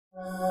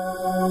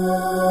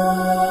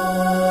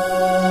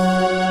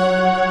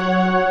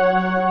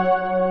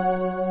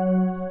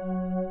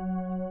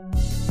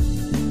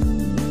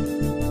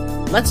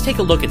let's take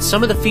a look at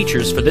some of the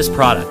features for this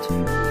product.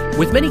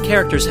 With many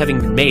characters having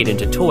been made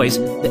into toys,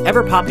 the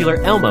ever-popular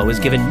Elmo is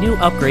given new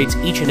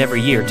upgrades each and every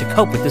year to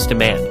cope with this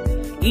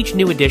demand. Each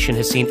new edition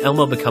has seen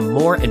Elmo become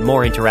more and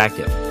more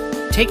interactive.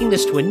 Taking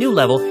this to a new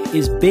level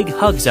is Big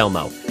Hugs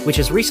Elmo, which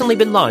has recently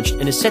been launched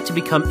and is set to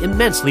become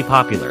immensely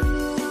popular.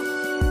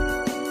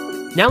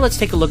 Now let's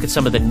take a look at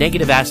some of the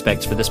negative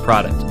aspects for this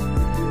product.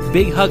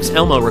 Big Hugs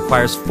Elmo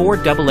requires 4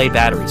 AA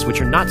batteries, which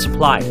are not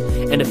supplied,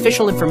 and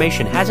official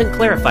information hasn't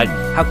clarified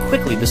how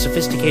quickly the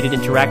sophisticated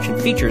interaction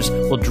features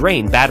will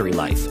drain battery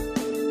life.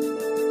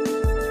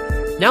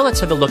 Now let's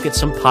have a look at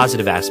some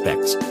positive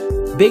aspects.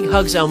 Big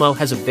Hugs Elmo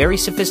has a very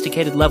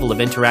sophisticated level of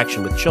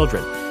interaction with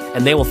children,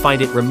 and they will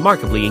find it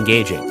remarkably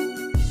engaging.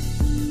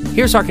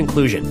 Here's our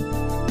conclusion.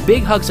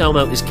 Big Hugs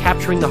Elmo is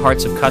capturing the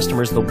hearts of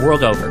customers the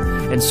world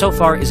over, and so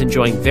far is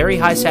enjoying very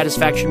high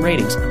satisfaction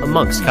ratings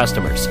amongst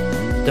customers.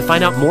 To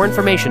find out more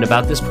information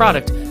about this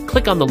product,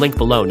 click on the link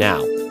below now.